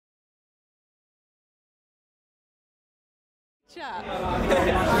Chat.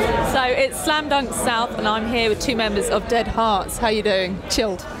 So it's Slam Dunk South and I'm here with two members of Dead Harts. How you doing?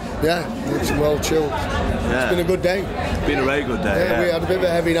 Chilled? Yeah, it's well chilled. Yeah. It's been a good day. It's been a very good day. Yeah, we had a bit of a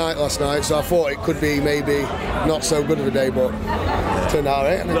heavy night last night, so I thought it could be maybe not so good of a day, but it turned out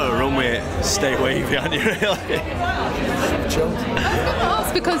alright. You've got to run with it, stay wavy, haven't you, really? Chilled.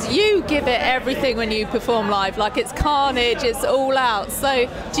 That's because you give it everything when you perform live. Like, it's carnage, it's all out. So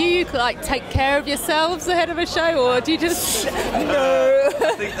do you like take care of yourselves ahead of a show, or do you just no?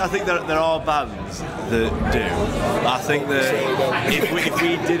 I think there are bands that do. I think that if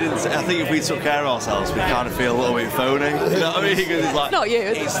we didn't, I think if we took care of ourselves, we kind of feel a little bit phony. You know what I mean? Because it's like, not you.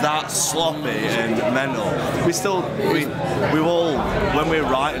 It's that sloppy and mental. We've all, when we're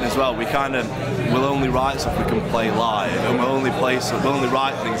writing as well, we'll only write stuff we can play live, and we'll only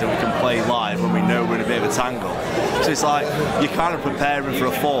write things that we can play live when we know we're in a bit of a tangle. So it's like you're kind of preparing for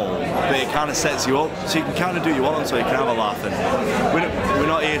a fall, but it kind of sets you up, so you can kind of do what you want until you can have a laugh. And we're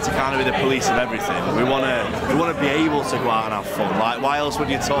not here to kind of be the police of everything. We want to be able to go out and have fun. Like, why else would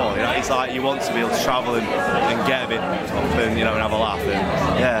you tour? You know, it's like you want to be able to travel and get a bit up and, you know, and have a laugh. And,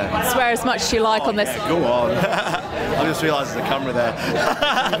 yeah. Swear as much as you like on this. Yeah, go on. I just realised there's a camera there.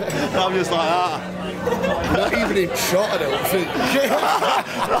 I'm just like that. Not even in shot, I don't think.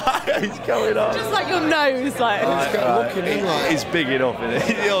 Right, it's going on. Just like your nose, like. Looking in like it's big enough, isn't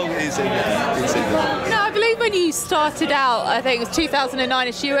it? It's No, I believe when you started out, I think it was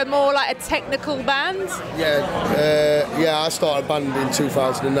 2009ish, you were more like a technical band. Yeah, I started a band in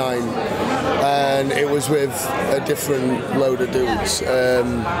 2009, and it was with a different load of dudes,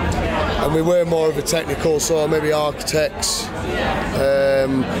 and we were more of a technical, so maybe Architects,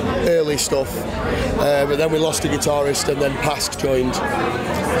 early stuff. But then we lost a guitarist, and then Pask joined,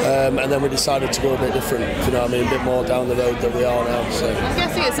 and then we decided to go a bit different, you know what I mean, a bit more down the road than we are now. So I'm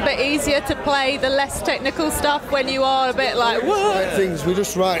guessing it's a bit easier to play the less technical stuff when you are a bit like, whoa. Things we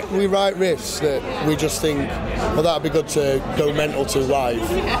write riffs that we just think, well, that'd be good to go mental to live.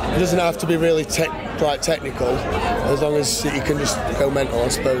 It doesn't have to be really technical, as long as you can just go mental. I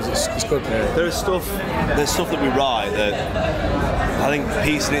suppose it's good. There's stuff that we write that I think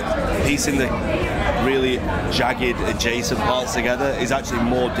piecing the really jagged adjacent parts together is actually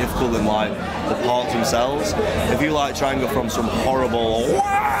more difficult than like the parts themselves. If you like try and go from some horrible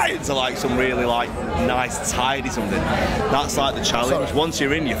to like some really like nice tidy something, that's like the challenge. Sorry. Once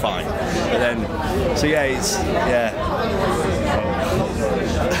you're in, you're fine. But then, so yeah,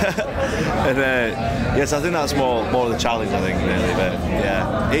 and yes, I think that's more of the challenge, I think, really. But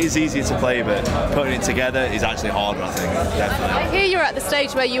yeah, it is easier to play, but putting it together is actually harder, I think, definitely. I hear you're at the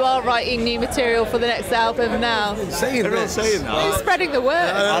stage where you are writing new material for the next album now. Everyone's saying that. Who's spreading the word?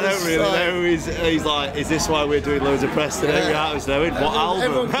 I don't really know. He's like, is this why we're doing loads of press today? Yeah. What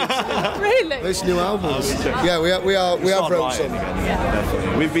album? Really? This new album. Yeah, we have wrote some.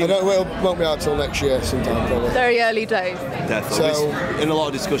 Definitely. It won't be out till next year sometime, probably. Very early days. Definitely. So, in a lot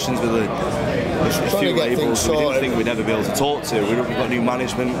of discussions with a few labels we didn't think we'd ever be able to talk to. We've got new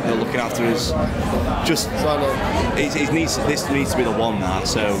management, they're looking after us. Just, this needs to be the one now,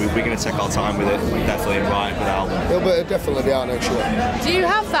 so we're going to take our time with it, definitely, and write a good album. It'll definitely be out next year. Do you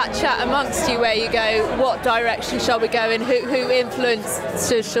have that chat amongst you where you go, what direction shall we go in, who influence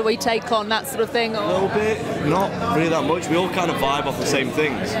shall we take on, that sort of thing? Or? A little bit, not really that much. We all kind of vibe off the same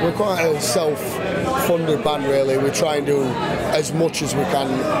things. We're quite a self-funded band, really. We try and do as much as we can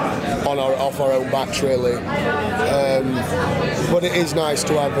off our own backs, really. But it is nice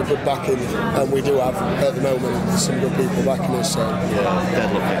to have a good backing, and we do have at the moment some good people backing us. So yeah,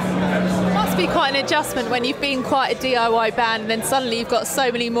 dead lucky. It must be quite an adjustment when you've been quite a DIY band, and then suddenly you've got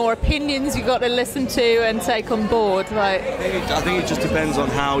so many more opinions you've got to listen to and take on board. Right? I think it just depends on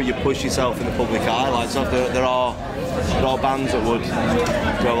how you push yourself in the public eye. Like, so there are bands that would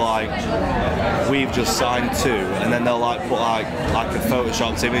go like, we've just signed to, and then they'll like put like a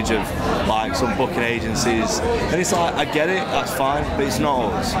photoshopped image of like some booking agencies, and it's like, I get it, that's fine, but it's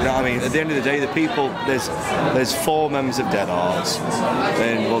not us. You know what I mean? At the end of the day, the people, there's 4 members of Dead Harts,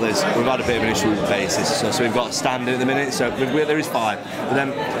 and well, we've had a bit of an issue with the bassist, so we've got standing at the minute, so there is 5. But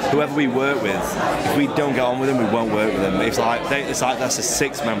then whoever we work with, if we don't get on with them, we won't work with them. It's like that's the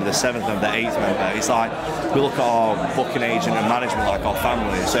 6th member, the 7th member, the 8th member. It's like we look at our booking agent and management like our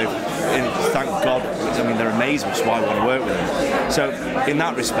family. So thank God, I mean, they're amazing, which is why we want to work with them. So in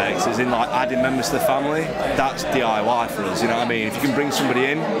that respect, as in like adding members to the family, that's DIY for us, you know what I mean? If you can bring somebody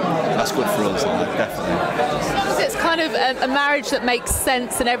in, that's good for us, like, definitely. As long as it's kind of a marriage that makes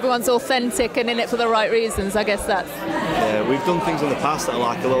sense and everyone's authentic and in it for the right reasons, I guess that's... Yeah, we've done things in the past that are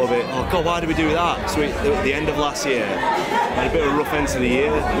like a little bit, oh God, why did we do that? So at the end of last year, had a bit of a rough end to the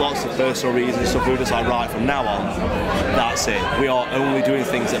year, lots of personal reasons and stuff. We were just like, right, from now on, that's it. We are only doing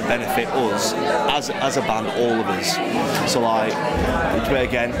things that benefit us as a band, all of us. So like,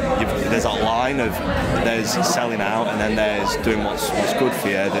 again, there's that line of there's selling out and then there's doing what's good for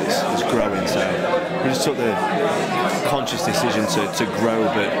you, that's growing. So we just took the conscious decision to grow,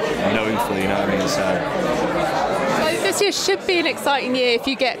 but knowingly, you know what I mean? So this year should be an exciting year if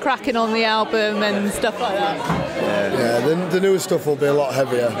you get cracking on the album and stuff like that. Yeah, the newer stuff will be a lot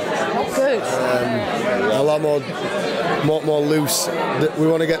heavier. Good. A lot more loose. We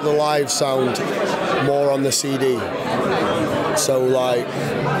want to get the live sound more on the CD. So like,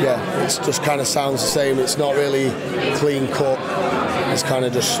 yeah, it just kind of sounds the same. It's not really clean cut. It's kind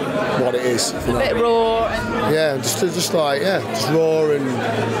of just what it is. A bit raw. Yeah, just raw and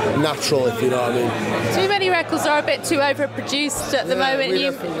natural, if you know what I mean. Too many records are a bit too overproduced at the moment.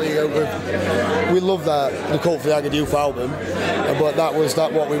 We love the Cult for the Haggard Youth album, but that was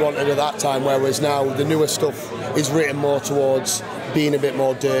what we wanted at that time. Whereas now the newer stuff is written more towards being a bit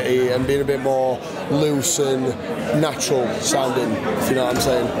more dirty and being a bit more loose and natural sounding, if you know what I'm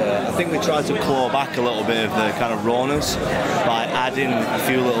saying. I think we tried to claw back a little bit of the kind of rawness by adding a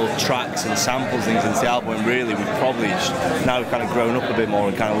few little tracks and samples things into the album, and really we've probably now we've kind of grown up a bit more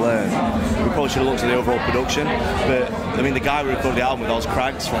and kind of learned. We probably should have looked at the overall production, but I mean the guy who recorded the album with Oz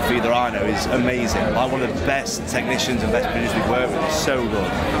Craggs from Feeder I Know is amazing. Like one of the best technicians and best producers we've worked with. It's so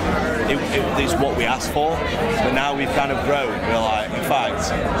good. It's what we asked for, but now we've kind of grown. We're like, in fact,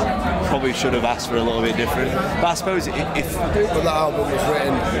 probably should have asked for a little bit different. But I suppose but that album was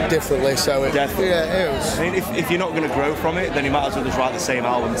written differently, so definitely. Yeah, it was. I mean, if you're not going to grow from it, then you might as well just write the same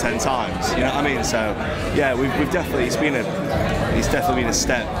album 10 times. You know what I mean? So yeah, we've definitely it's definitely been a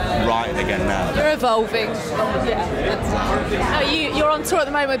step right again now. You're evolving. Yeah. You're on tour at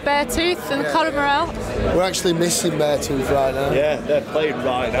the moment with Beartooth and Colour Morale. We're actually missing Beartooth right now. Yeah, they're playing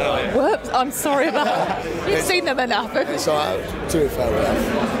right now. Yeah. Whoops, I'm sorry about that. You've seen them enough. It's alright, to be fair we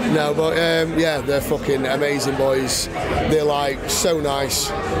have. No, but yeah, they're fucking amazing boys. They're like so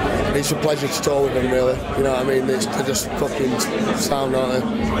nice. It's a pleasure to tour with them, really. You know what I mean? They're just fucking sound, aren't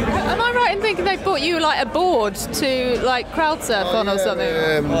they? Am I right in thinking they bought you like a board to like crowd surf on or something?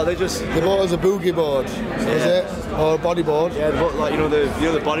 They bought us a boogie board, is it? Or a bodyboard? Yeah, but like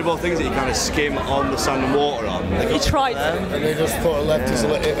the bodyboard things that you kind of skim on the sand and water on. You tried. And they just left us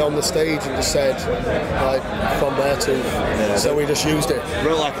on the stage and just said like from Beartooth. Yeah. So we just used it.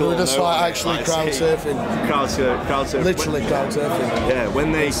 Real like we were just like actually crowd surfing. Crowd surfing. Literally crowd surfing. Yeah,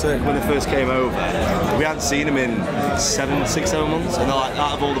 when they first came over, we hadn't seen them in 7 months, and they're like,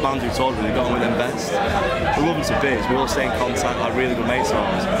 out of all the bands we toured with, we got on with them best. We love them to bits. We all stay in contact, like really good mates of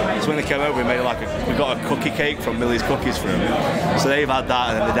ours. So when they came over, we got a cookie cake from Millie's Cookies for them. So they've had that,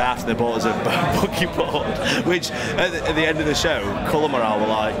 and then the day after they bought us a boogie board, which at the end of the show, Colour Morale were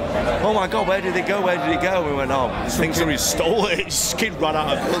like, oh my God, where did it go? And we went, oh, I think somebody stole it. It skid ran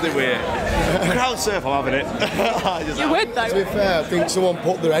out of the building with it. Crowd surf, I'm having it. You would though. To be fair, I think someone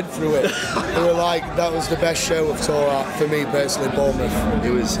put their head through it. They were like, that was the best show of tour at, for me personally, Bournemouth.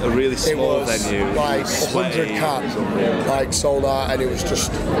 It was a really small venue. Like 100 cats, like sold out, and it was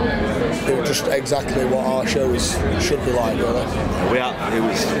just exactly what our shows should be like, really. It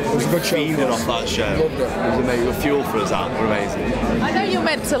was a good show. Feeding off that show. Loved it. It was amazing. The fuel for us that were amazing. I know you're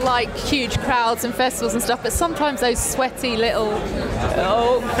meant to like huge crowds and festivals and stuff, but sometimes those sweaty little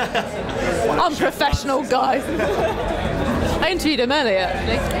unprofessional guys. I interviewed him earlier,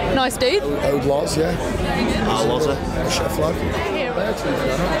 actually. Nice dude. Old Lots, yeah. Lotta. Chef Lad.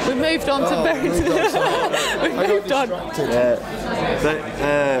 We moved on to Beartooth. We moved on.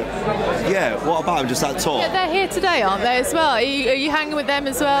 Yeah, what about them? Just that tour? Yeah, they're here today, aren't they, as well? Are you hanging with them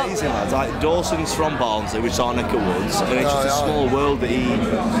as well? Amazing lads. Like Dawson's from Barnsley, which is our neck of woods, and it's just a small world that he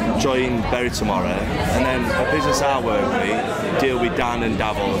joined Bury tomorrow. And then a business I work with, deal with Dan and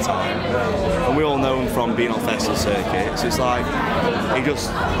Dav all the time. And we all know him from being on festival circuit. So it's like, he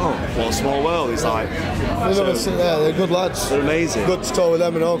just, what a small world. It's like... they're good lads. They're amazing. Good to tour with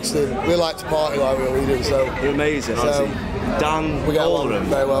them and all, because we like to party like we do, so... They're amazing, honestly. Dan, we get all of them,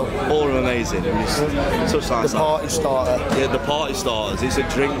 very well. All of them amazing. It was such nice. The party starter. Yeah, the party starters. It's a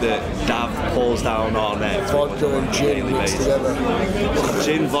drink that Dav pours down our neck. Vodka and gin mixed together.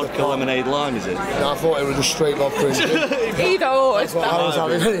 Gin, vodka, lemonade, lime, is it? No, I thought it was just straight vodka and gin. Either or. That's what I was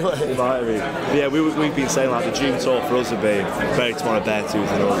having anyway. It might have been. Yeah, we've been saying like the June tour for us would be Bury tomorrow, Beartooth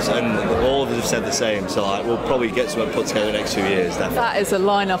and us, and all of us have said the same. So like we'll probably get something put together the next 2 years. Definitely. That is a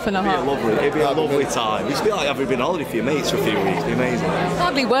line-up and a half. It'd be a lovely time. It'd be like having been on holiday for your mates for a few weeks. It'd be amazing.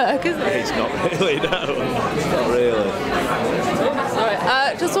 Hardly work, is it? It's not really, no. Not really.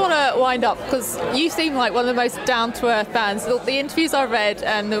 Just want to wind up because you seem like one of the most down-to-earth bands. The interviews I read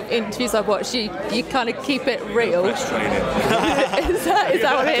and the interviews I've watched, you kind of keep it real. Best training. Is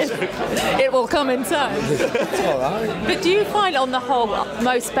that what it is? It will come in time. It's all right. But do you find, on the whole,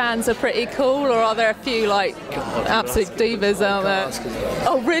 most bands are pretty cool, or are there a few like absolute divas out there?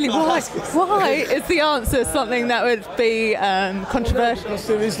 Oh, really? Why? Why is the answer something that would be controversial? Because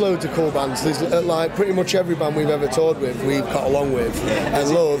there is loads of cool bands. There's like pretty much every band we've ever toured with, we've got along with and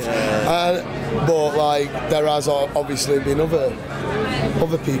love. But like there has obviously been other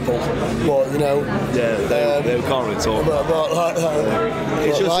people, but you know. Yeah, they can't really talk. But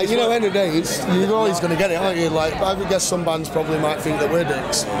you know, end of the day, you're always going to get it, aren't you? Like, I would guess some bands probably might think that we're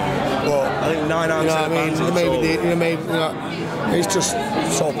dicks, but I think 9 out of 10 bands it's just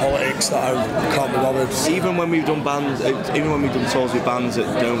so politics that I can't be bothered. Even when we've done tours with bands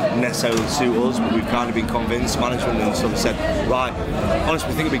that don't necessarily suit us, but we've kind of been convinced, management and stuff said, right, honestly,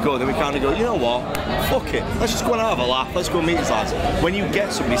 we think it'd be good. Then we kind of go, you know what? Fuck it. Let's just go and have a laugh. Let's go and meet these lads. When you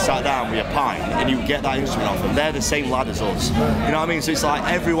get somebody sat down with a pint and you get that instrument off them, they're the same lad as us. You know what I mean? So it's like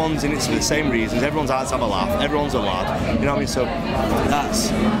everyone's in it for the same reasons. Everyone's out to have a laugh. Everyone's a lad. You know what I mean? So that's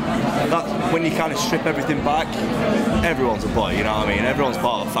when you kind of strip everything back, everyone's a boy. You know what I mean? Everyone's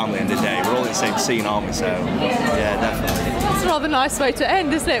part of the family in the day. We're all in the same scene, aren't we? So yeah, definitely. It's a rather nice way to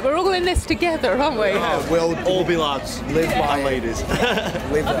end, isn't it? We're all in this together, aren't we? Yeah, we'll all be lads. Live by and ladies.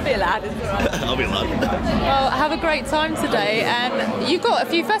 I'll be a lad, isn't it? I'll be a lad. Well, have a great time today, and you've got a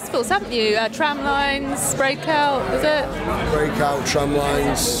few festivals, haven't you? Tramlines, Breakout, is it? Breakout,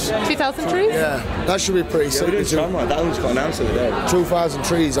 Tramlines. 2000 Trees? Yeah, that should be pretty sick. We're doing Tramline. That one's got announced the other day. 2000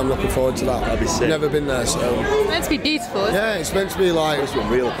 Trees, I'm looking forward to that. That'd be sick. Never been there, so. It's meant to be beautiful, isn't it? Yeah, it's meant to be like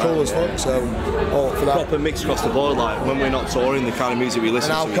real cool as fuck, so all up for that. Proper mix across the board, like when we're not touring, the kind of music we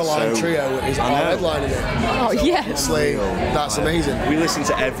listen An to. Alkaline Trio is headlining it. Oh, yes. Honestly, that's amazing. We listen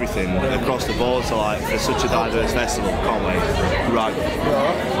to everything across the board, so like for such a diverse festival, can't wait. Right.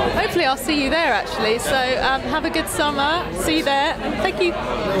 Hopefully I'll see you there actually, so have a good summer, see you there, thank you.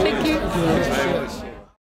 Thanks very much.